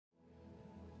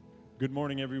Good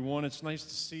morning, everyone. It's nice to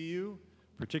see you,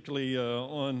 particularly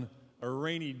on a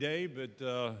rainy day, but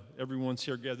everyone's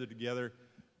here gathered together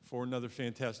for another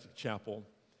fantastic chapel.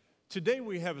 Today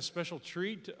we have a special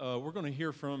treat. We're going to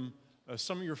hear from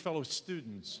some of your fellow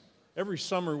students. Every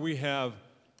summer we have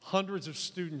hundreds of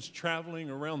students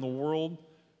traveling around the world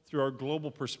through our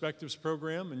Global Perspectives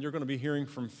program, and you're going to be hearing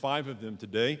from 5 of them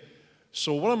today.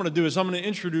 So what I'm going to do is I'm going to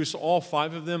introduce all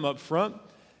 5 of them up front,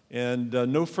 and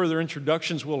no further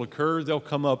introductions will occur. They'll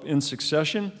come up in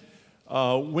succession.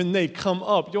 When they come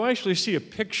up, you'll actually see a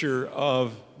picture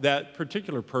of that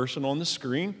particular person on the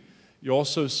screen. You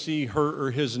also see her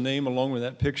or his name along with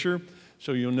that picture,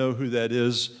 so you'll know who that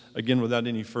is, again, without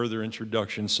any further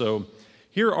introduction. So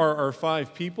here are our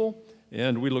 5 people,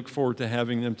 and we look forward to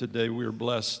having them today. We are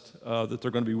blessed that they're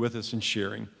going to be with us and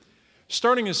sharing.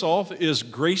 Starting us off is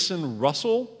Grayson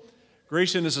Russell.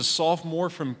 Grayson is a sophomore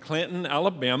from Clanton,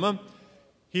 Alabama.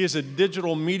 He is a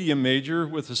digital media major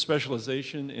with a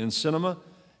specialization in cinema,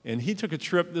 and he took a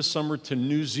trip this summer to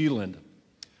New Zealand.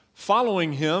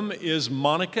 Following him is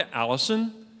Monica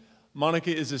Allison.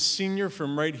 Monica is a senior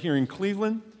from right here in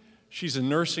Cleveland. She's a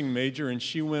nursing major, and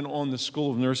she went on the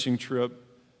School of Nursing trip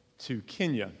to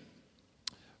Kenya.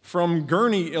 From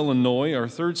Gurnee, Illinois, our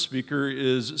third speaker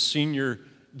is senior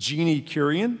Jeannie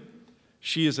Curian.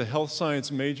 She is a health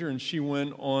science major, and she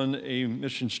went on a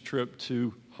missions trip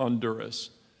to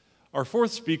Honduras. Our fourth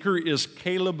speaker is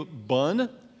Caleb Bunn.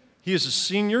 He is a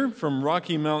senior from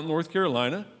Rocky Mount, North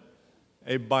Carolina,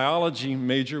 a biology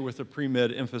major with a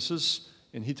pre-med emphasis,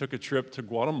 and he took a trip to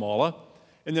Guatemala.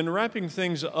 And then wrapping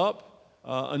things up,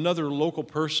 another local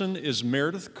person is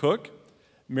Meredith Cook.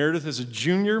 Meredith is a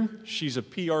junior. She's a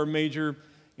PR major,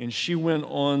 and she went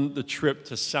on the trip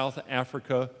to South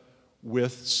Africa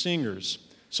with singers.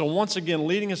 So once again,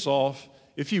 leading us off,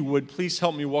 if you would, please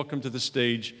help me welcome to the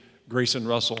stage Grayson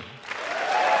Russell.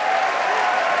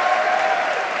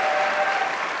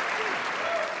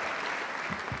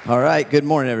 All right, good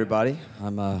morning, everybody.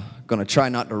 I'm going to try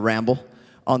not to ramble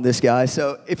on this guy.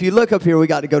 So if you look up here, we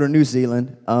got to go to New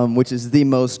Zealand, which is the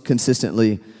most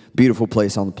consistently beautiful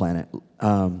place on the planet.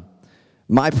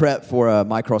 My prep for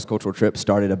my cross-cultural trip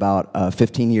started about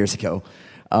 15 years ago.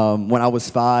 When I was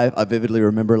 5, I vividly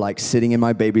remember like sitting in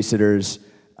my babysitter's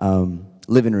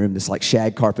living room, this like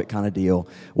shag carpet kind of deal,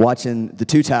 watching the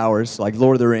 2 Towers, like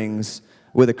Lord of the Rings,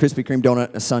 with a Krispy Kreme donut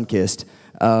and a Sunkist.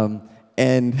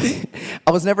 And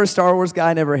I was never a Star Wars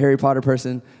guy, never a Harry Potter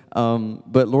person,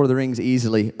 but Lord of the Rings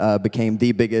easily became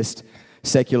the biggest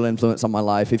secular influence on my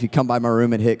life. If you come by my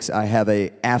room at Hicks, I have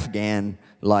a Afghan,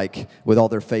 like, with all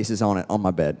their faces on it on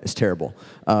my bed. It's terrible.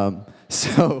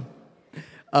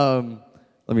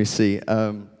 Let me see.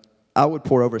 I would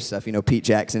pour over stuff, you know, Pete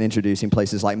Jackson introducing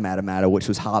places like Matamata, which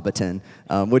was Hobbiton,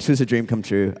 which was a dream come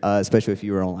true, especially if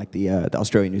you were on like the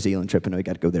Australia-New Zealand trip. I know you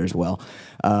got to go there as well.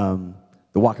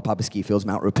 The Wakapapa ski fields,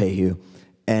 Mount Ruapehu.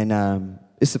 And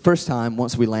it's the first time,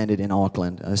 once we landed in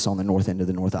Auckland, it's on the north end of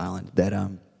the North Island, that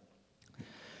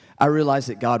I realized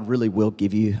that God really will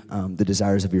give you the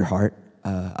desires of your heart.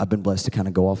 I've been blessed to kind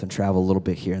of go off and travel a little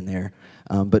bit here and there,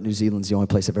 but New Zealand's the only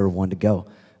place I've ever wanted to go.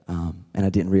 And I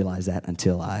didn't realize that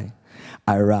until I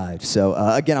arrived. So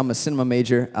again, I'm a cinema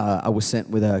major. I was sent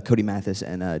with Cody Mathis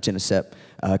and Jenna Sepp,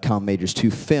 comm majors, to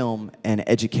film an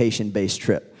education-based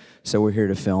trip. So we're here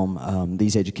to film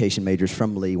these education majors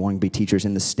from Lee wanting to be teachers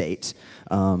in the States,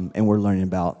 and we're learning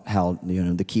about how, you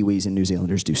know, the Kiwis and New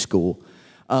Zealanders do school.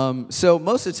 So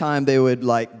most of the time they would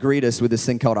like greet us with this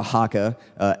thing called a haka,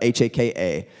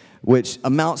 H-A-K-A, which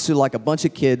amounts to like a bunch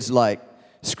of kids like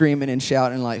screaming and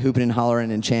shouting, like hooping and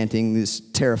hollering and chanting. This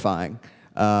terrifying.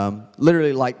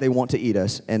 Literally like they want to eat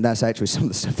us, and that's actually some of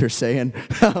the stuff they're saying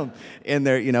in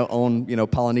their, you know, own, you know,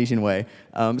 Polynesian way.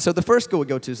 So the first school we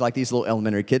go to is like these little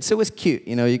elementary kids, so it's cute.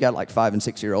 You know, you got like 5- and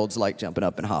 6-year-olds like jumping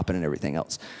up and hopping and everything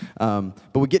else. But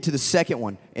we get to the second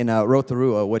one in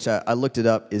Rotorua, which I looked it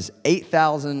up, is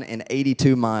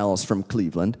 8,082 miles from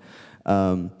Cleveland.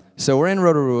 So we're in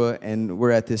Rotorua, and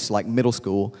we're at this, like, middle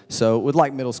school. So with,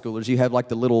 like, middle schoolers, you have, like,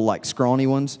 the little, like, scrawny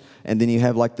ones, and then you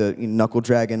have, like, the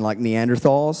knuckle-dragging, like,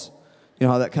 Neanderthals. You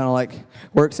know how that kind of, like,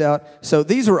 works out? So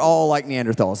these were all, like,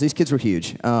 Neanderthals. These kids were huge.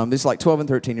 These, like, 12- and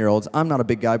 13-year-olds. I'm not a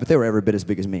big guy, but they were every bit as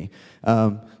big as me.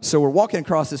 So we're walking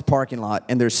across this parking lot,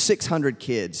 and there's 600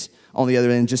 kids on the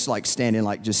other end just, like, standing,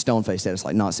 like, just stone-faced at us,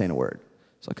 like, not saying a word.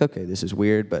 It's like, okay, this is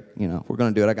weird, but, you know, we're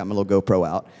going to do it. I got my little GoPro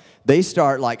out. They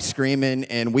start like screaming,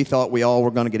 and we thought we all were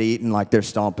going to get eaten, like they're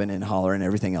stomping and hollering and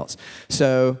everything else.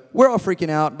 So we're all freaking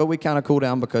out, but we kind of cool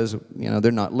down because, you know,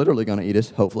 they're not literally going to eat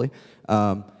us, hopefully.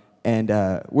 And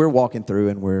we're walking through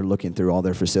and we're looking through all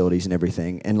their facilities and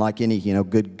everything. And like any,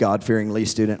 good God-fearing Lee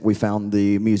student, we found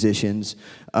the musicians,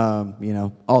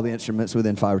 all the instruments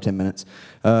within 5 or 10 minutes.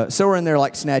 So we're in there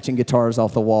like snatching guitars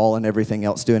off the wall and everything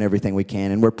else, doing everything we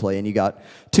can. And we're playing. You got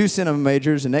 2 cinema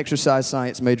majors, an exercise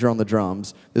science major on the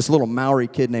drums. This little Maori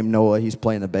kid named Noah, he's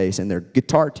playing the bass, and their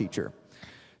guitar teacher.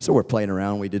 So we're playing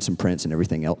around. We did some prints and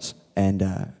everything else.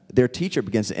 And their teacher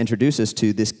begins to introduce us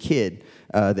to this kid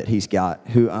that he's got,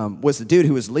 who was the dude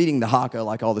who was leading the haka,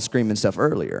 like all the screaming stuff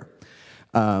earlier.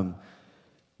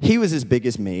 He was as big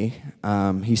as me.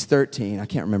 He's 13. I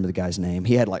can't remember the guy's name.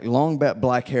 He had like long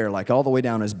black hair, like all the way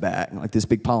down his back, like this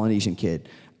big Polynesian kid.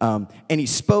 And he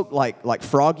spoke like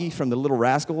Froggy from the Little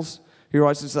Rascals. He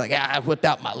was just like, I whipped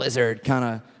out my lizard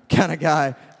kind of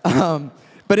guy.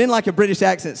 But in like a British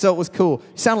accent, so it was cool.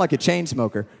 He sounded like a chain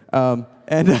smoker. Which,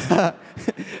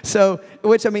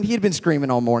 I mean, he'd been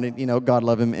screaming all morning, God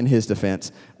love him in his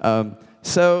defense.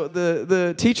 So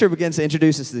the teacher begins to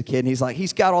introduce us to the kid, and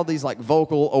he's got all these like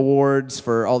vocal awards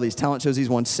for all these talent shows he's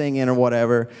won singing or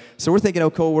whatever. So we're thinking, oh,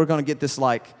 cool, we're going to get this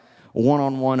like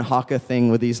one-on-one haka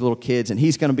thing with these little kids, and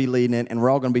he's going to be leading it, and we're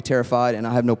all going to be terrified, and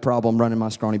I have no problem running my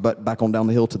scrawny butt back on down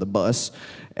the hill to the bus.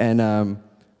 And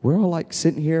we're all like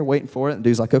sitting here waiting for it, and the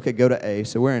dude's like, okay, go to A.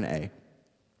 So we're in A.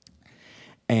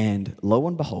 And lo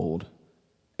and behold,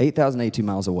 8,082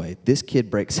 miles away, this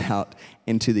kid breaks out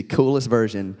into the coolest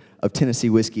version of Tennessee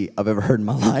whiskey I've ever heard in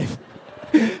my life.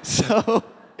 So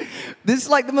this is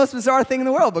like the most bizarre thing in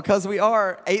the world, because we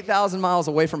are 8,000 miles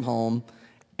away from home,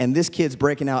 and this kid's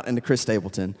breaking out into Chris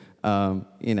Stapleton. The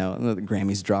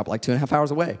Grammys dropped like 2.5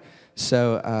 hours away.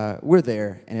 So we're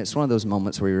there, and it's one of those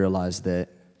moments where you realize that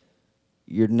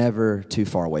you're never too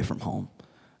far away from home.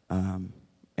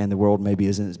 And the world maybe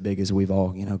isn't as big as we've all,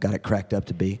 got it cracked up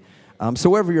to be. So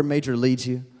wherever your major leads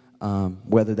you,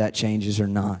 whether that changes or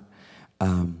not,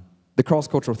 the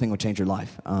cross-cultural thing will change your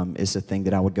life. It's a thing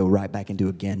that I would go right back and do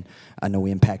again. I know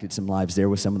we impacted some lives there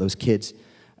with some of those kids.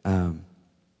 And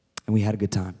we had a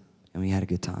good time.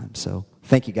 So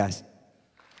thank you, guys.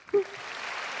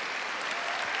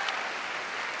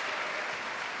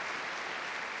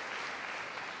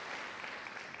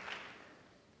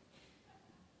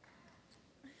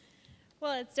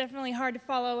 Well, it's definitely hard to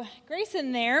follow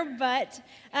Grayson there, but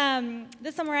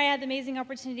this summer I had the amazing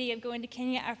opportunity of going to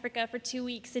Kenya, Africa for 2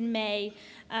 weeks in May.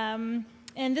 And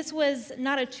this was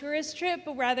not a tourist trip,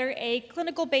 but rather a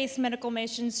clinical-based medical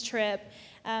missions trip.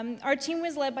 Our team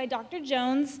was led by Dr.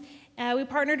 Jones. We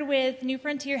partnered with New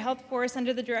Frontier Health Force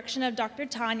under the direction of Dr.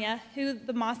 Tanya, who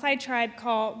the Maasai tribe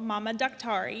call Mama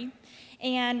Daktari,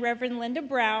 and Reverend Linda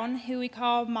Brown, who we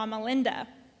call Mama Linda.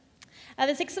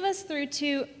 The 6 of us flew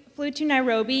to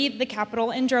Nairobi, the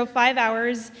capital, and drove 5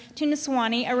 hours to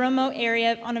Niswani, a remote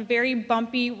area on a very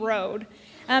bumpy road.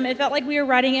 It felt like we were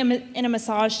riding in a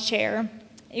massage chair.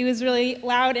 It was really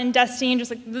loud and dusty and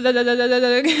just like...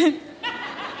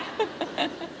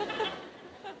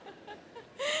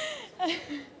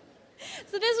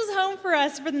 So this was home for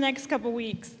us for the next couple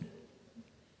weeks.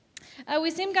 We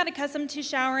soon got accustomed to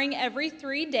showering every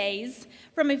 3 days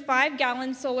from a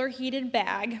 5-gallon solar-heated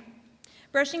bag,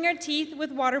 brushing our teeth with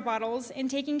water bottles,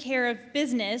 and taking care of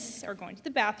business, or going to the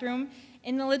bathroom,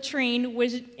 in the latrine,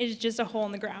 which is just a hole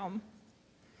in the ground.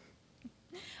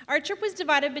 Our trip was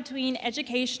divided between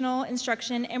educational,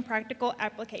 instruction, and practical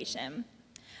application.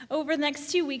 Over the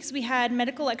next 2 weeks, we had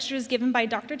medical lectures given by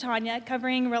Dr. Tanya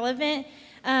covering relevant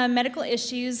medical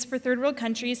issues for third world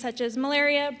countries such as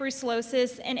malaria,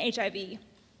 brucellosis, and HIV.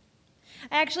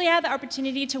 I actually had the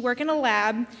opportunity to work in a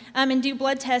lab and do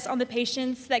blood tests on the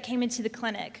patients that came into the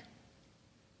clinic.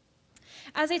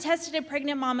 As I tested a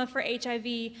pregnant mama for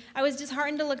HIV, I was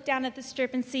disheartened to look down at the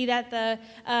strip and see that the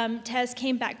test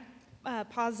came back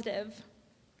positive.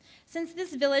 Since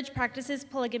this village practices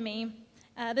polygamy,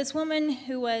 this woman,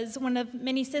 who was one of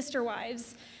many sister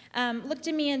wives, looked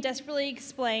at me and desperately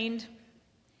explained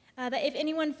that if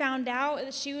anyone found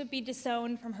out, she would be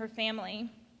disowned from her family.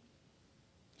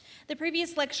 The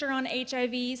previous lecture on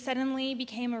HIV suddenly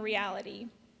became a reality.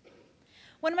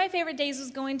 One of my favorite days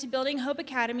was going to Building Hope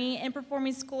Academy and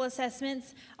performing school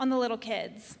assessments on the little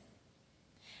kids.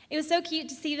 It was so cute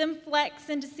to see them flex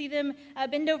and to see them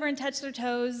bend over and touch their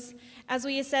toes as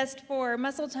we assessed for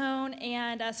muscle tone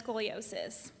and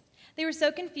scoliosis. They were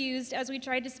so confused as we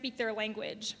tried to speak their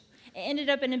language. It ended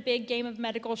up in a big game of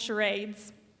medical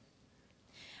charades.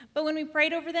 But when we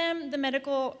prayed over them,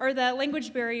 the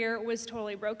language barrier was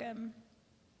totally broken.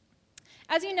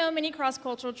 As you know, many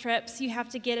cross-cultural trips, you have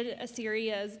to get a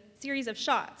series of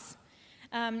shots.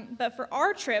 But for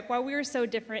our trip, why we were so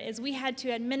different is we had to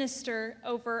administer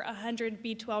over 100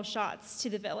 B12 shots to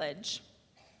the village.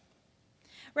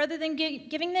 Rather than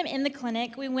giving them in the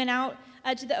clinic, we went out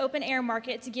to the open air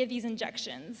market to give these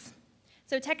injections.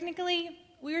 So technically,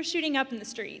 we were shooting up in the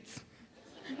streets.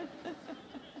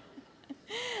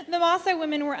 The Maasai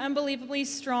women were unbelievably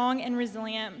strong and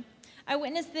resilient. I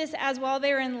witnessed this as while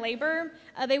they were in labor,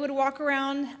 they would walk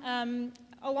around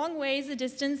a long ways, a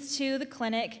distance to the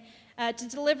clinic to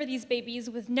deliver these babies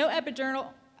with no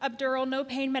epidural, no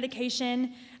pain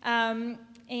medication, and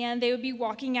they would be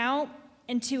walking out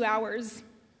in 2 hours.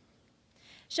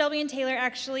 Shelby and Taylor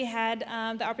actually had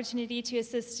the opportunity to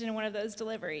assist in one of those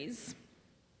deliveries.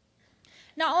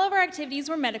 Not all of our activities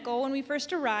were medical. When we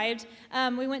first arrived,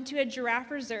 we went to a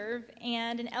giraffe reserve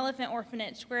and an elephant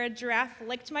orphanage where a giraffe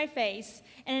licked my face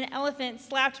and an elephant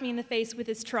slapped me in the face with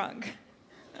his trunk.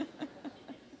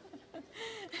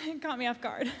 It caught me off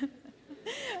guard.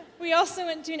 We also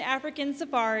went to an African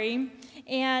safari,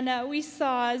 and we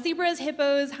saw zebras,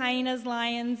 hippos, hyenas,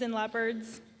 lions, and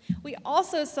leopards. We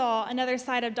also saw another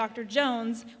side of Dr.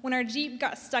 Jones when our Jeep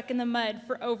got stuck in the mud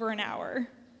for over an hour.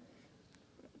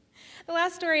 The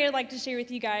last story I'd like to share with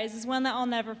you guys is one that I'll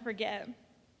never forget.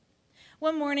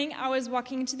 One morning, I was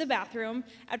walking to the bathroom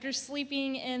after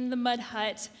sleeping in the mud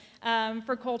hut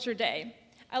for Culture Day.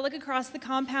 I look across the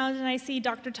compound and I see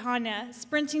Dr. Tanya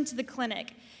sprinting to the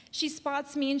clinic. She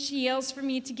spots me and she yells for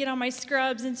me to get on my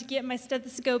scrubs and to get my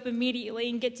stethoscope immediately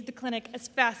and get to the clinic as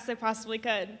fast as I possibly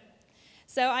could.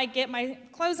 So I get my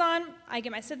clothes on, I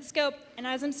get my stethoscope, and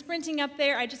as I'm sprinting up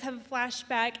there, I just have a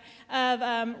flashback of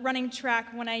running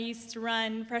track when I used to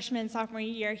run freshman and sophomore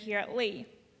year here at Lee.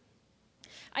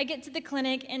 I get to the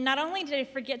clinic, and not only did I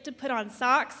forget to put on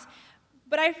socks,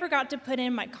 but I forgot to put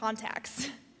in my contacts.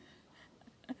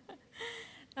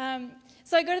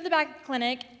 So I go to the back of the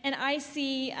clinic, and I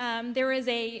see there was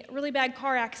a really bad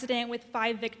car accident with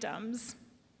 5 victims.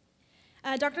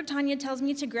 Dr. Tanya tells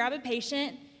me to grab a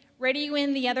patient, ready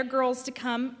in the other girls to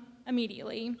come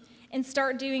immediately, and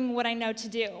start doing what I know to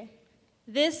do.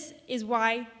 This is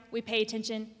why we pay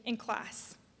attention in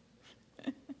class.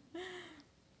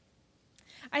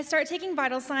 I start taking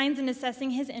vital signs and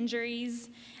assessing his injuries,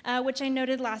 which I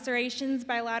noted lacerations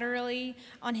bilaterally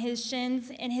on his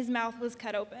shins, and his mouth was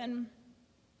cut open.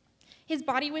 His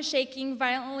body was shaking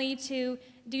violently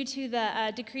due to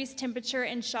the decreased temperature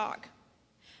and shock.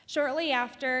 Shortly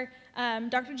after,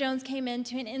 Dr. Jones came in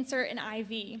to insert an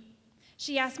IV.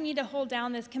 She asked me to hold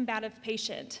down this combative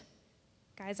patient.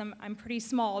 Guys, I'm pretty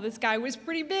small. This guy was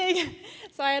pretty big,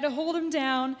 so I had to hold him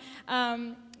down,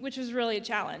 which was really a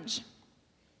challenge.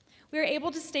 We were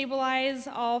able to stabilize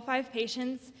all 5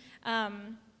 patients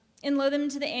and load them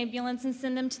to the ambulance and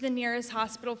send them to the nearest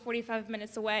hospital 45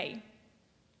 minutes away.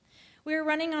 We were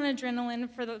running on adrenaline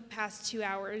for the past 2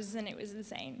 hours, and it was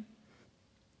insane.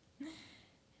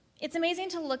 It's amazing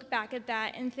to look back at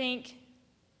that and think,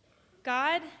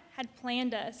 God had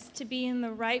planned us to be in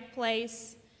the right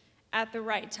place at the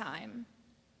right time.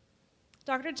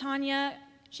 Dr. Tanya,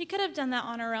 she could have done that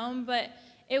on her own, but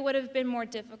it would have been more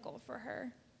difficult for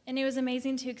her. And it was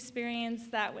amazing to experience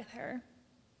that with her.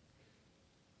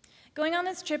 Going on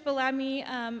this trip allowed me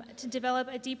to develop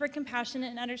a deeper compassion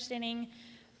and understanding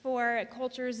for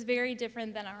cultures very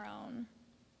different than our own.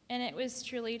 And it was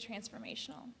truly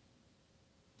transformational.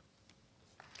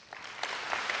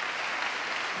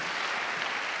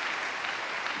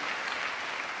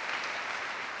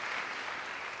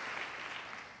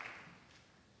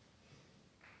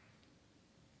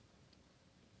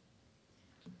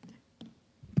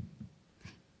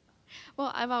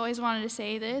 Well, I've always wanted to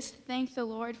say this. Thank the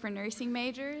Lord for nursing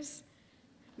majors,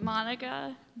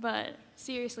 Monica, but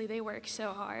seriously, they work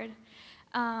so hard.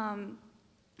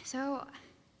 So,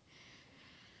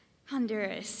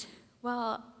 Honduras.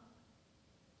 Well,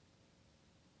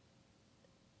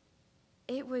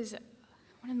 it was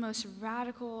one of the most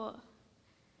radical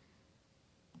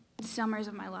summers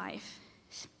of my life,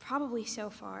 probably so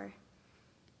far.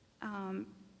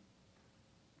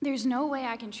 There's no way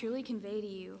I can truly convey to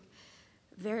you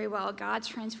very well God's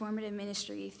transformative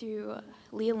ministry through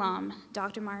Lee alum,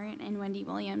 Dr. Martin and Wendy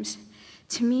Williams.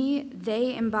 To me,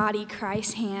 they embody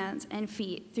Christ's hands and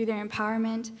feet through their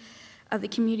empowerment of the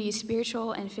community's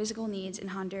spiritual and physical needs in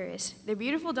Honduras. Their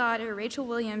beautiful daughter, Rachel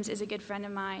Williams, is a good friend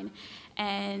of mine,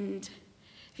 and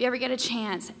if you ever get a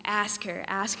chance, ask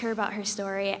her about her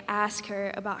story, ask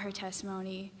her about her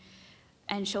testimony,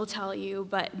 and she'll tell you.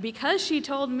 But because she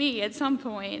told me at some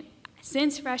point,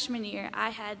 since freshman year, I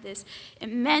had this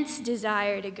immense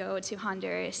desire to go to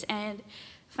Honduras, and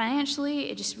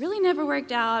financially, it just really never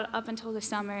worked out up until the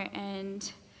summer,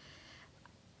 and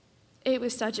it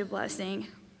was such a blessing.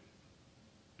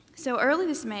 So early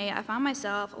this May, I found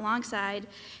myself alongside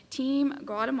Team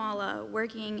Guatemala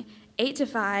working 8 to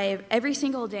 5 every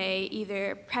single day,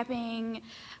 either prepping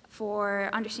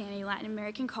for understanding Latin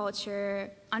American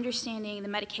culture, understanding the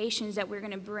medications that we're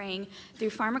going to bring through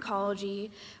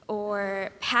pharmacology, or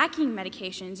packing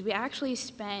medications. We actually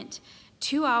spent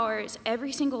 2 hours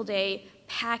every single day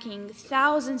packing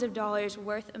thousands of dollars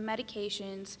worth of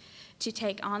medications to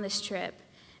take on this trip.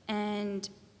 And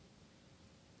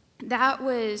that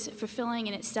was fulfilling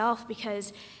in itself,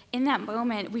 because in that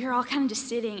moment, we were all kind of just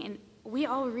sitting, and we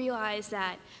all realized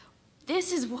that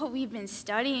this is what we've been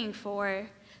studying for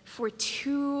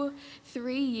 2-3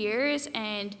 years,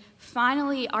 and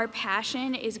finally our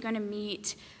passion is going to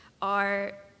meet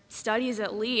our studies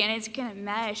at Lee, and it's going to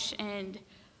mesh, and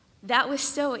that was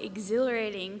so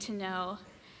exhilarating to know.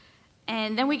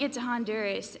 And then we get to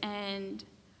Honduras, and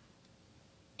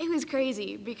it was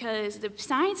crazy, because the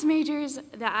science majors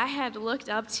that I had looked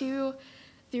up to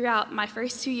throughout my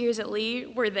first 2 years at Lee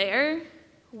were there,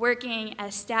 working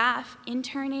as staff,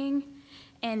 interning,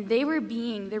 and they were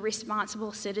being the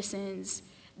responsible citizens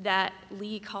that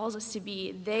Lee calls us to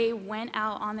be. They went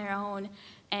out on their own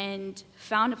and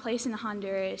found a place in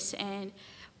Honduras and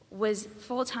was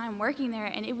full-time working there,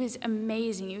 and it was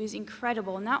amazing. It was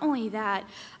incredible. Not only that,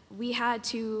 we had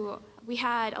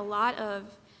a lot of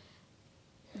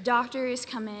doctors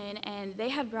come in, and they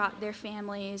had brought their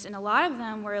families, and a lot of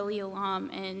them were a Lee alum,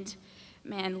 and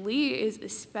man, Lee is a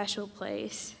special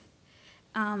place.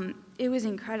 It was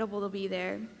incredible to be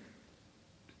there.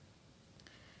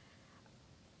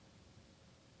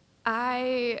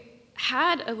 I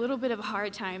had a little bit of a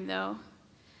hard time, though.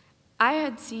 I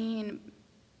had seen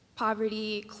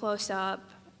poverty close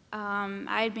up.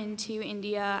 I had been to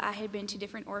India. I had been to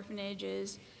different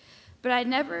orphanages, but I'd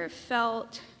never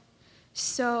felt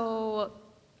so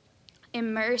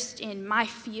immersed in my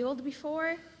field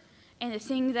before, and the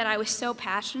thing that I was so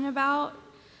passionate about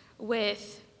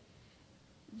with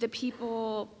the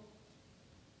people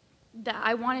that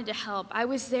I wanted to help. I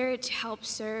was there to help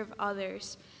serve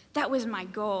others. That was my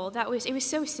goal. It was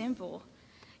so simple,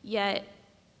 yet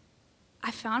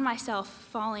I found myself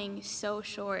falling so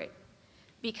short,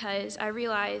 because I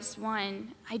realized,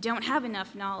 one, I don't have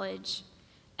enough knowledge,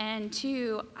 and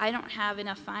two, I don't have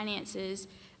enough finances.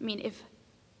 I mean, if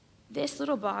this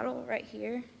little bottle right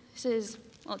here, this is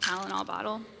a little Tylenol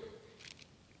bottle,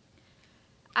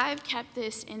 I've kept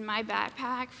this in my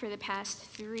backpack for the past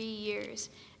 3 years,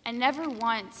 and never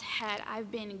once had I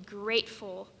been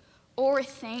grateful or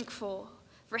thankful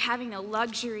for having the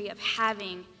luxury of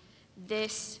having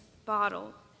this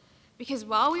bottle. Because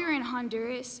while we were in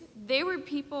Honduras, there were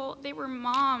people, they were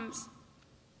moms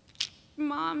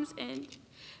and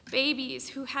babies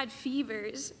who had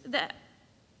fevers that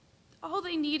all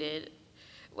they needed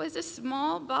was a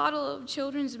small bottle of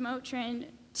children's Motrin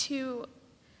to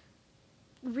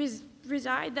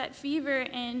reside that fever,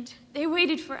 and they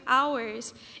waited for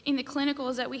hours in the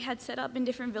clinicals that we had set up in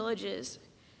different villages.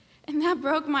 And that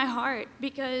broke my heart,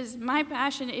 because my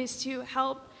passion is to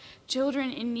help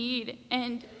children in need.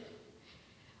 And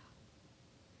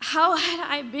how had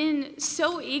I been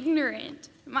so ignorant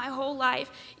my whole life,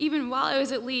 even while I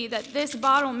was at Lee, that this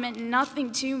bottle meant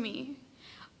nothing to me?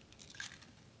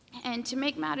 And to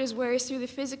make matters worse, through the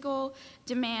physical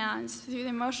demands, through the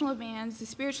emotional demands, the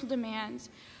spiritual demands,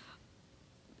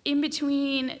 in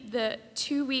between the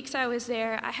 2 weeks I was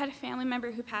there, I had a family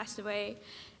member who passed away,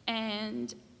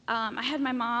 and I had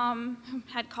my mom who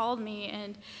had called me,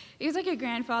 and he was like a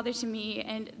grandfather to me,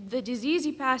 and the disease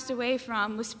he passed away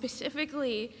from was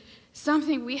specifically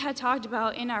something we had talked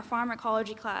about in our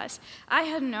pharmacology class. I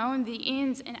had known the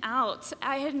ins and outs.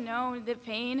 I had known the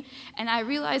pain, and I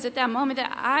realized at that moment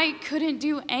that I couldn't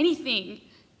do anything.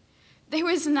 There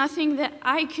was nothing that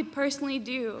I could personally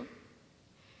do.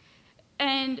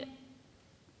 And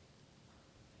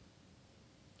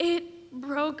it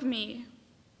broke me.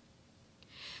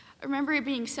 I remember it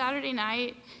being Saturday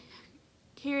night,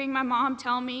 hearing my mom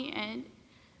tell me, and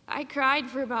I cried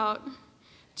for about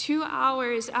 2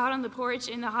 hours out on the porch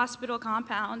in the hospital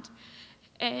compound.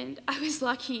 And I was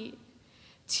lucky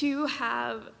to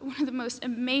have one of the most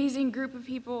amazing group of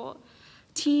people,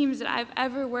 teams that I've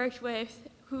ever worked with,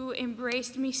 who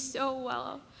embraced me so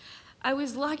well. I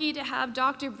was lucky to have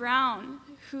Dr. Brown,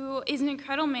 who is an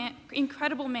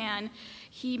incredible man.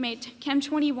 He made Chem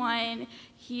 21.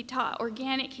 He taught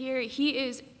organic here. He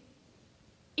is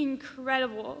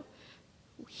incredible.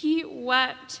 He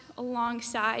wept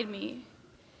alongside me.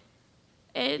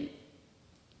 And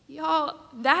y'all,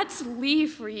 that's Lee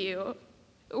for you.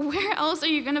 Where else are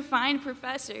you going to find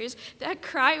professors that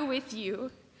cry with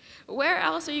you? Where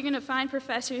else are you going to find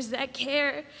professors that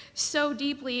care so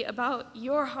deeply about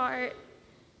your heart?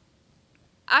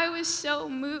 I was so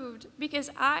moved because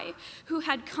I, who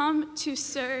had come to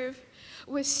serve,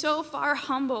 was so far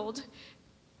humbled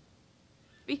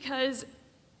because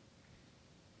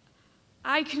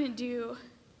I couldn't do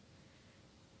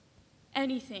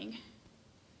anything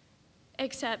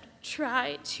except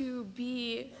try to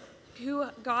be who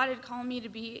God had called me to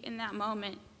be in that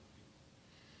moment.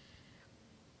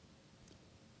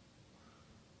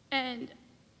 And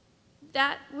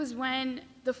that was when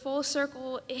the full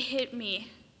circle hit me.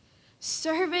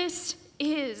 Service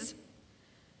is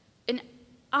an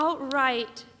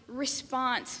outright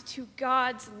response to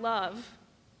God's love.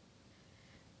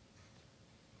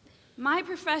 My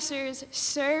professors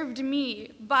served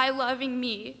me by loving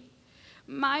me.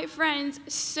 My friends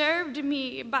served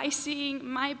me by seeing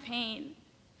my pain.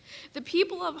 The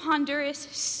people of Honduras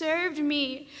served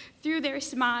me through their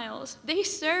smiles. They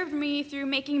served me through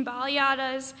making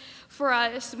baleadas for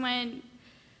us when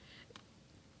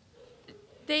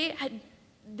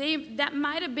that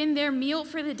might have been their meal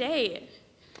for the day.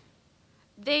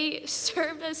 They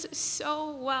served us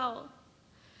so well.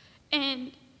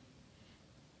 And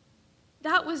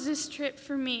that was this trip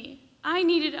for me. I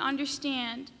needed to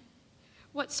understand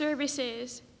what service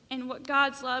is and what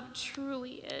God's love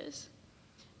truly is.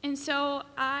 And so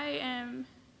I am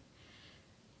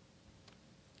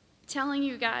telling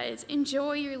you guys,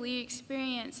 enjoy your Lee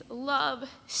experience. Love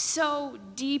so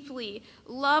deeply.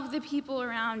 Love the people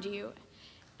around you.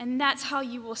 And that's how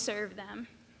you will serve them.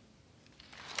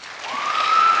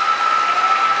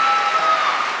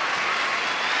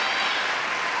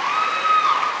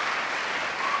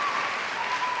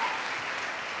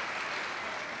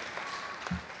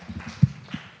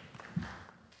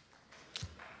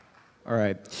 All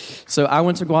right. So I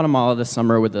went to Guatemala this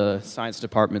summer with the science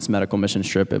department's medical mission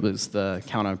trip. It was the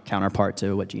counterpart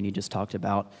to what Jeannie just talked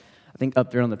about. I think up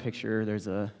there on the picture, there's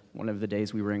one of the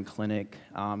days we were in clinic.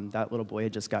 That little boy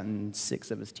had just gotten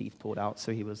 6 of his teeth pulled out,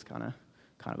 so he was kind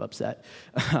of upset.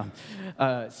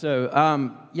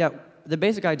 Yeah, the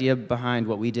basic idea behind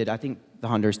what we did, I think the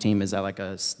Honduras team is at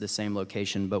the same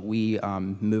location, but we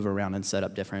move around and set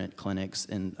up different clinics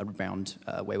around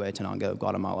Huehuetenango,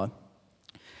 Guatemala.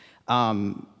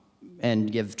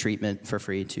 And give treatment for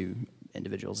free to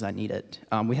individuals that need it.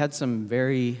 We had some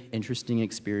very interesting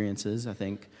experiences. I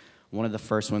think one of the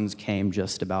first ones came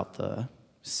just about the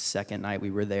second night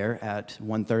we were there at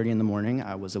 1:30 in the morning.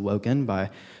 I was awoken by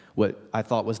what I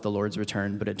thought was the Lord's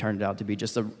return, but it turned out to be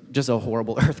just a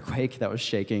horrible earthquake that was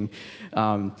shaking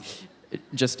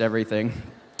just everything.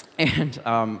 And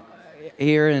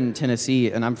here in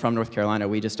Tennessee, and I'm from North Carolina,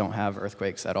 we just don't have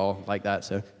earthquakes at all like that,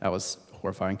 so that was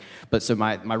horrifying. But so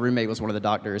my roommate was one of the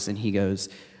doctors, and he goes,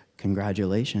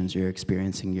 "Congratulations, you're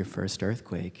experiencing your first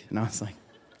earthquake." And I was like,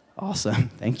 "Awesome,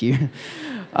 thank you."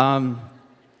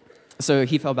 So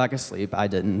he fell back asleep. I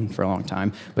didn't for a long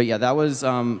time. But yeah, that was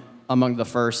among the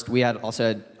first. We also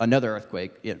had another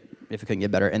earthquake, if it couldn't get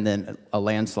better, and then a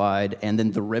landslide, and then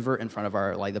the river in front of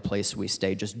the place we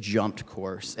stayed just jumped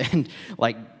course and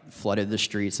flooded the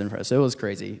streets in front. So it was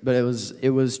crazy, but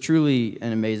it was truly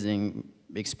an amazing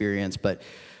experience. But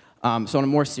so on a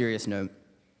more serious note,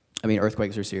 I mean,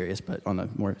 earthquakes are serious, but on a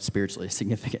more spiritually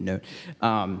significant note,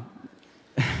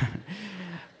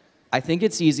 I think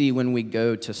it's easy when we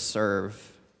go to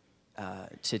serve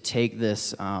to take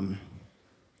this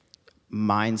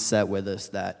mindset with us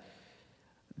that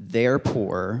they're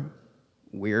poor,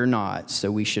 we're not,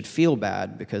 so we should feel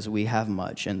bad because we have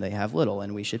much and they have little,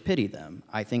 and we should pity them.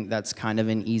 I think that's kind of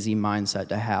an easy mindset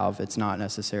to have. It's not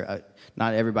necessary.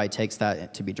 Not everybody takes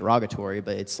that to be derogatory,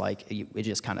 but it's it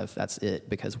just kind of, that's it,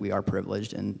 because we are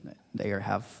privileged and they're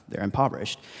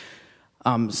impoverished.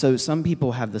 So some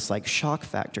people have this shock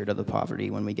factor to the poverty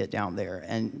when we get down there,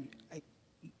 and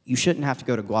you shouldn't have to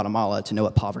go to Guatemala to know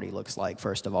what poverty looks like.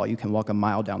 First of all, you can walk a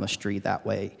mile down the street that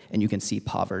way and you can see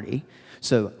poverty.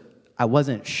 So I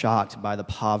wasn't shocked by the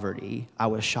poverty. I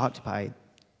was shocked by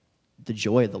the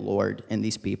joy of the Lord in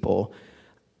these people.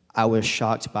 I was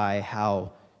shocked by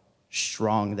how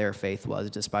strong their faith was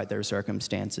despite their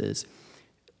circumstances.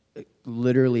 It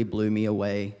literally blew me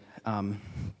away.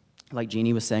 Like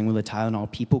Jeannie was saying with the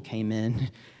Tylenol, people came in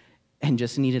and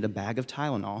just needed a bag of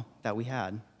Tylenol that we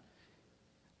had.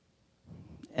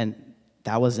 And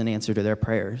that was an answer to their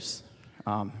prayers.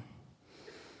 And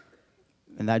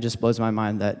that just blows my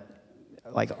mind that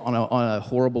on a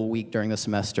horrible week during the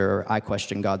semester, I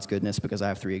question God's goodness because I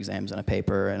have 3 exams and a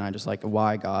paper, and I'm just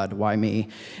why God, why me?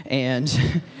 And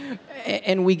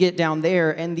we get down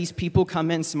there, and these people come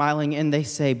in smiling, and they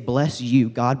say, "Bless you,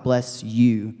 God bless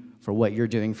you for what you're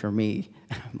doing for me."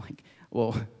 And I'm like,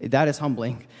 well, that is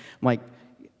humbling. I'm like,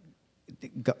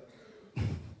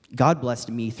 God blessed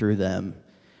me through them.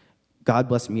 God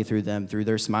blessed me through them, through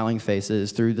their smiling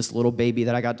faces, through this little baby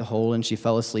that I got to hold and she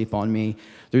fell asleep on me,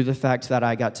 through the fact that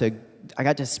I got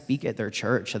to speak at their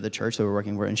church, at the church that we're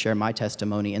working with, and share my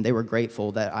testimony, and they were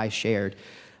grateful that I shared.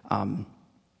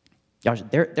 Gosh,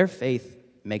 their faith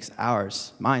makes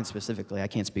ours, mine specifically, I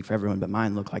can't speak for everyone, but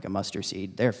mine look like a mustard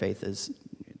seed. Their faith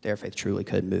truly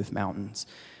could move mountains.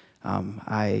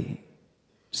 I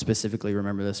specifically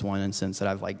remember this one instance that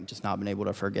I've just not been able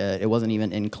to forget. It wasn't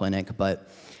even in clinic, but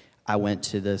I went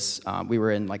to this, we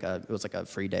were in it was like a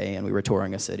free day, and we were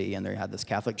touring a city, and they had this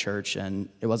Catholic church, and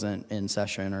it wasn't in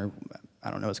session, or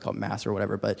I don't know, it's called Mass or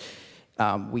whatever, but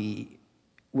I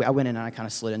went in and I kind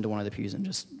of slid into one of the pews and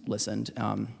just listened.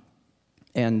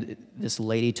 And this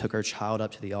lady took her child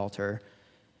up to the altar,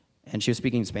 and she was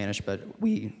speaking Spanish, but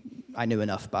I knew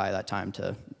enough by that time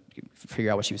to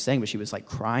figure out what she was saying, but she was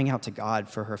crying out to God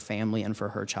for her family and for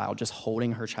her child, just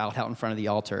holding her child out in front of the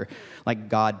altar, like,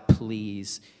 God,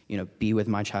 please, be with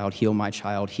my child, heal my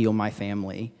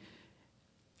family,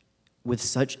 with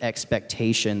such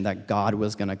expectation that God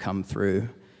was going to come through.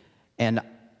 And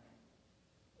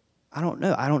I don't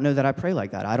know that I pray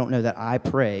like that. I don't know that I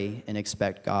pray and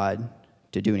expect God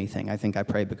to do anything. I think I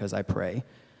pray because I pray.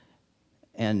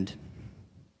 And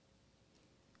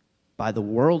by the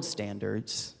world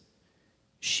standards,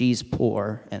 she's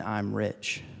poor and I'm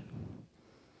rich.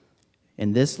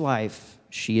 In this life,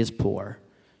 she is poor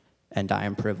and I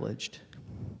am privileged.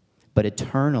 But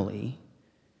eternally,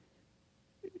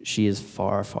 she is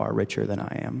far, far richer than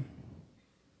I am.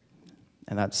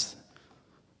 And that's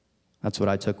what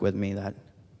I took with me, that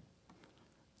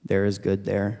there is good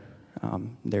there.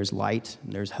 There's light,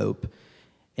 and there's hope.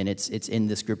 And it's in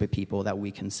this group of people that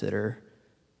we consider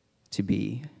to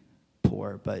be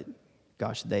poor. But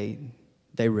gosh, they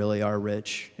really are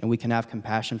rich. And we can have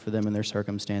compassion for them in their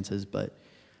circumstances, but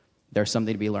there's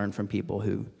something to be learned from people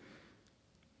who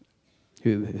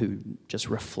just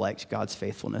reflect God's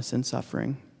faithfulness in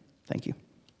suffering. Thank you.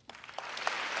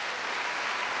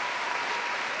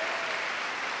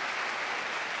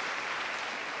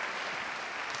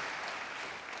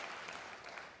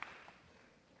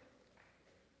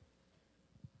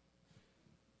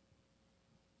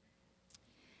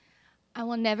 I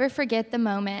will never forget the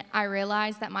moment I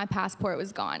realized that my passport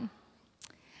was gone.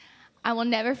 I will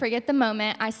never forget the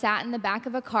moment I sat in the back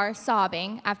of a car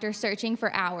sobbing after searching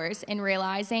for hours and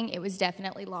realizing it was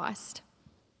definitely lost.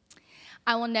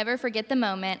 I will never forget the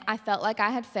moment I felt like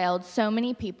I had failed so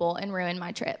many people and ruined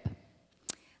my trip.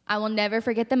 I will never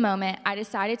forget the moment I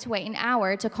decided to wait an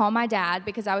hour to call my dad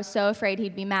because I was so afraid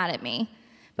he'd be mad at me.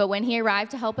 But when he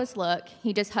arrived to help us look,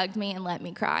 he just hugged me and let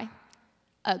me cry.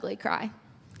 Ugly cry.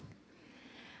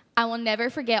 I will never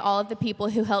forget all of the people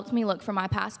who helped me look for my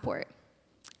passport.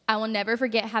 I will never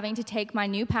forget having to take my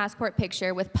new passport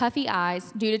picture with puffy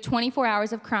eyes due to 24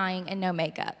 hours of crying and no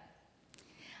makeup.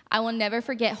 I will never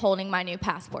forget holding my new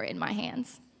passport in my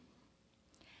hands.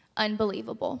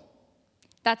 Unbelievable.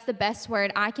 That's the best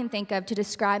word I can think of to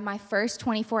describe my first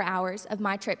 24 hours of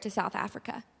my trip to South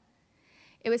Africa.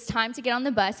 It was time to get on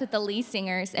the bus with the Lee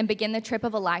Singers and begin the trip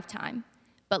of a lifetime,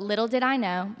 but little did I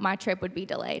know my trip would be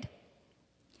delayed.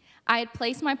 I had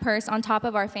placed my purse on top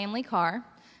of our family car,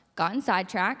 gotten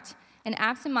sidetracked, and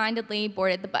absentmindedly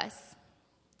boarded the bus.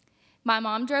 My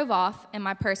mom drove off, and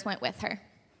my purse went with her.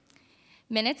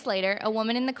 Minutes later, a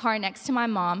woman in the car next to my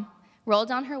mom rolled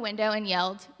down her window and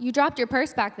yelled, "You dropped your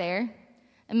purse back there."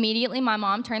 Immediately, my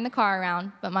mom turned the car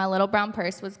around, but my little brown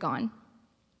purse was gone.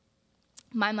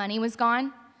 My money was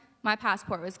gone, my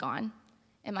passport was gone,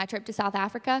 and my trip to South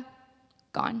Africa,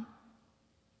 gone.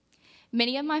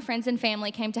 Many of my friends and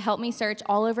family came to help me search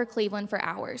all over Cleveland for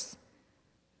hours,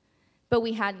 but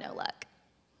we had no luck.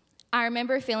 I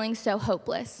remember feeling so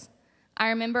hopeless. I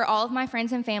remember all of my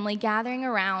friends and family gathering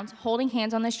around, holding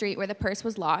hands on the street where the purse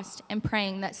was lost, and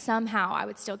praying that somehow I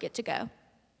would still get to go.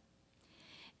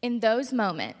 In those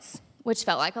moments, which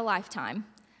felt like a lifetime,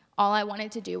 all I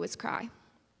wanted to do was cry.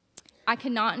 I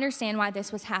could not understand why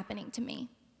this was happening to me.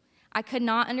 I could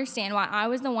not understand why I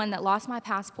was the one that lost my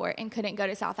passport and couldn't go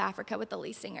to South Africa with the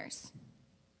Lee Singers.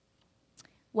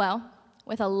 Well,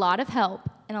 with a lot of help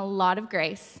and a lot of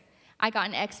grace, I got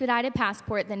an expedited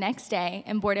passport the next day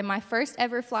and boarded my first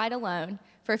ever flight alone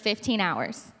for 15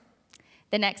 hours.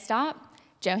 The next stop,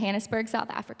 Johannesburg, South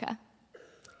Africa.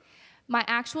 My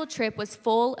actual trip was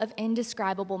full of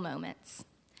indescribable moments.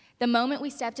 The moment we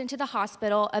stepped into the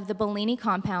hospital of the Bellini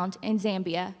compound in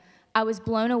Zambia, I was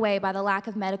blown away by the lack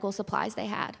of medical supplies they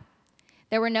had.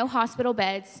 There were no hospital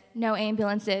beds, no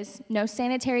ambulances, no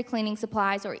sanitary cleaning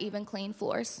supplies, or even clean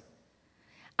floors.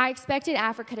 I expected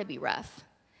Africa to be rough,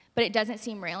 but it doesn't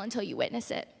seem real until you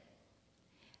witness it.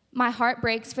 My heart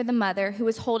breaks for the mother who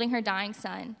was holding her dying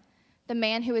son, the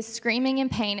man who is screaming in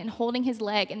pain and holding his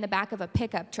leg in the back of a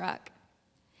pickup truck,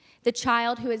 the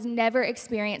child who has never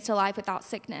experienced a life without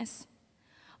sickness.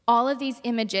 All of these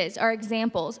images are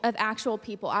examples of actual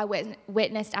people I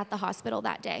witnessed at the hospital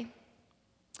that day.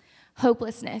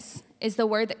 Hopelessness is the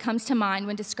word that comes to mind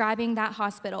when describing that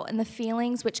hospital and the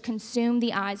feelings which consume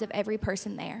the eyes of every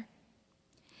person there.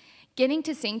 Getting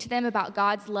to sing to them about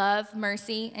God's love,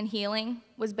 mercy, and healing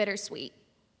was bittersweet.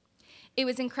 It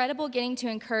was incredible getting to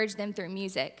encourage them through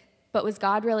music, but was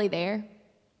God really there?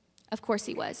 Of course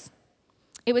he was.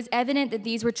 It was evident that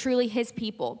these were truly his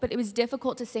people, but it was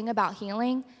difficult to sing about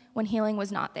healing when healing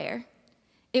was not there.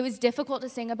 It was difficult to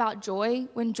sing about joy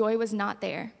when joy was not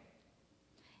there.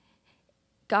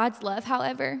 God's love,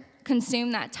 however,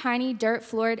 consumed that tiny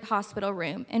dirt-floored hospital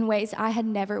room in ways I had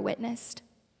never witnessed.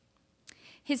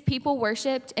 His people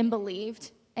worshiped and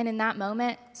believed, and in that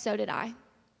moment, so did I.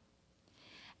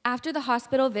 After the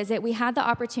hospital visit, we had the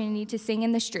opportunity to sing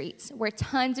in the streets, where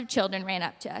tons of children ran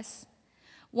up to us.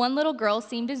 One little girl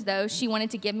seemed as though she wanted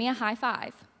to give me a high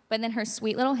five, but then her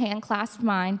sweet little hand clasped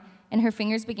mine, and her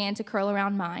fingers began to curl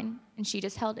around mine, and she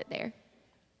just held it there.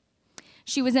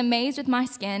 She was amazed with my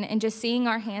skin and just seeing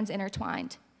our hands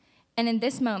intertwined. And in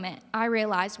this moment, I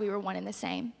realized we were one and the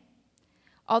same.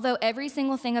 Although every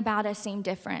single thing about us seemed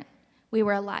different, we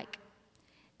were alike.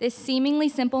 This seemingly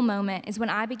simple moment is when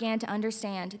I began to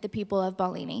understand the people of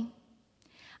Ballini.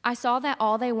 I saw that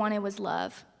all they wanted was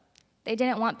love. They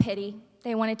didn't want pity.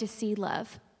 They wanted to see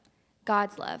love,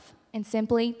 God's love, and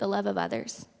simply the love of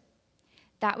others.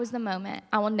 That was the moment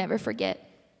I will never forget.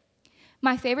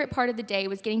 My favorite part of the day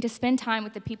was getting to spend time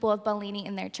with the people of Ballini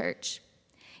in their church.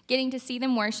 Getting to see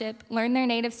them worship, learn their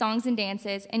native songs and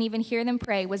dances, and even hear them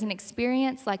pray was an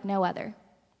experience like no other.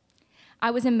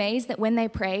 I was amazed that when they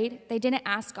prayed, they didn't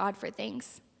ask God for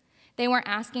things. They weren't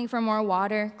asking for more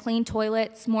water, clean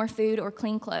toilets, more food, or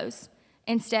clean clothes.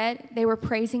 Instead, they were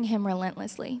praising him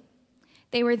relentlessly.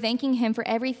 They were thanking him for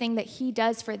everything that he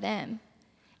does for them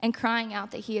and crying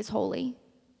out that he is holy.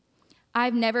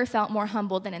 I've never felt more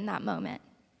humbled than in that moment.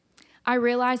 I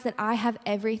realized that I have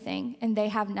everything and they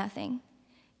have nothing,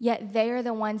 yet they are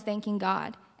the ones thanking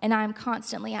God, and I am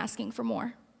constantly asking for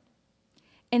more.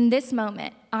 In this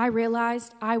moment, I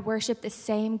realized I worship the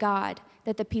same God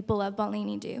that the people of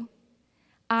Ballini do.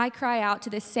 I cry out to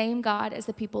the same God as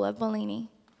the people of Ballini.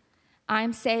 I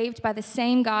am saved by the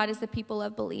same God as the people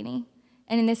of Ballini.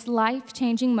 And in this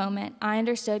life-changing moment, I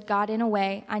understood God in a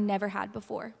way I never had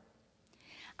before.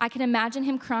 I can imagine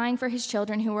him crying for his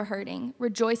children who were hurting,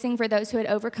 rejoicing for those who had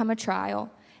overcome a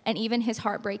trial, and even his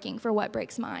heart breaking for what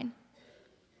breaks mine.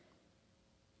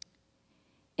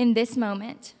 In this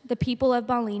moment, the people of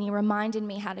Ballini reminded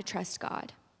me how to trust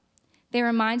God. They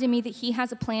reminded me that he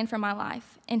has a plan for my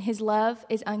life, and his love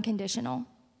is unconditional.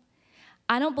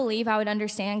 I don't believe I would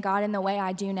understand God in the way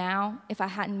I do now if I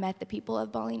hadn't met the people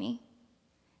of Ballini.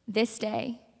 This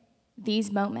day,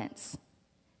 these moments,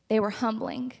 they were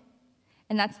humbling,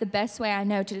 and that's the best way I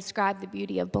know to describe the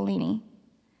beauty of Ballini.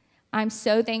 I'm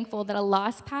so thankful that a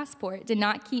lost passport did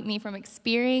not keep me from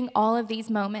experiencing all of these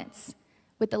moments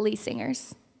with the Lee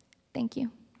Singers. Thank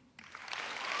you.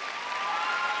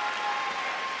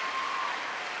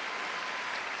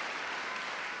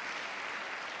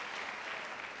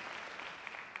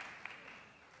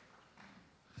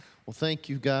 Well, thank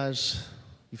you, guys.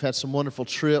 You've had some wonderful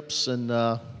trips, and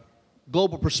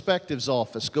Global Perspectives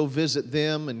office. Go visit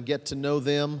them and get to know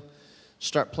them.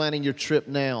 Start planning your trip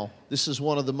now. This is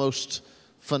one of the most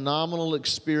phenomenal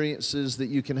experiences that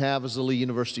you can have as a Lee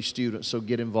University student, so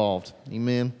get involved.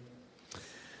 Amen.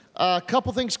 A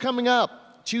couple things coming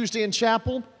up. Tuesday in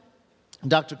chapel,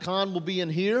 Dr. Kahn will be in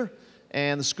here,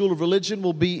 and the School of Religion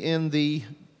will be in the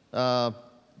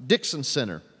Dixon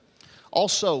Center.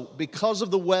 Also, because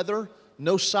of the weather,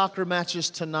 no soccer matches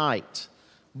tonight.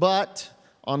 But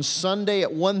on Sunday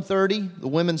at 1:30, the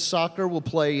women's soccer will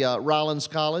play Rollins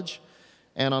College.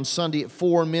 And on Sunday at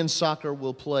 4, men's soccer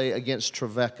will play against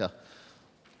Trevecca.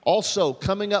 Also,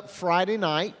 coming up Friday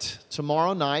night,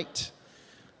 tomorrow night,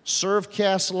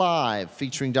 Servecast Live,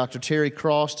 featuring Dr. Terry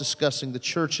Cross discussing the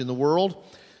church in the world.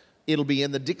 It'll be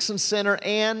in the Dixon Center,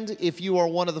 and if you are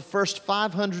one of the first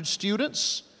 500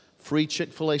 students, free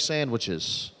Chick-fil-A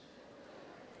sandwiches.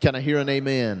 Can I hear an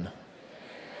amen?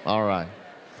 All right.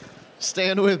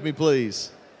 Stand with me,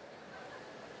 please.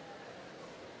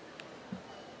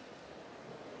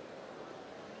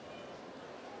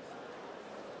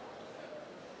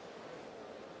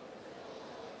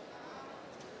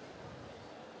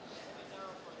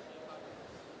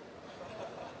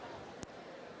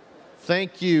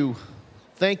 Thank you.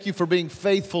 Thank you for being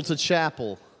faithful to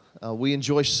chapel. We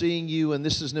enjoy seeing you, and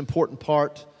this is an important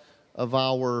part of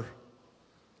our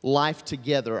life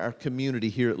together, our community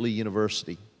here at Lee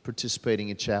University, participating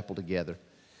in chapel together.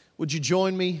 Would you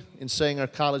join me in saying our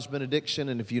college benediction?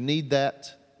 And if you need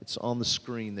that, it's on the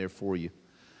screen there for you.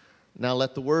 Now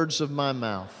let the words of my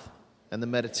mouth and the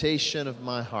meditation of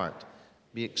my heart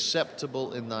be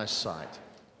acceptable in thy sight,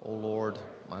 O Lord,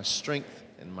 my strength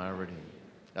and my redeemer.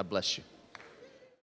 God bless you.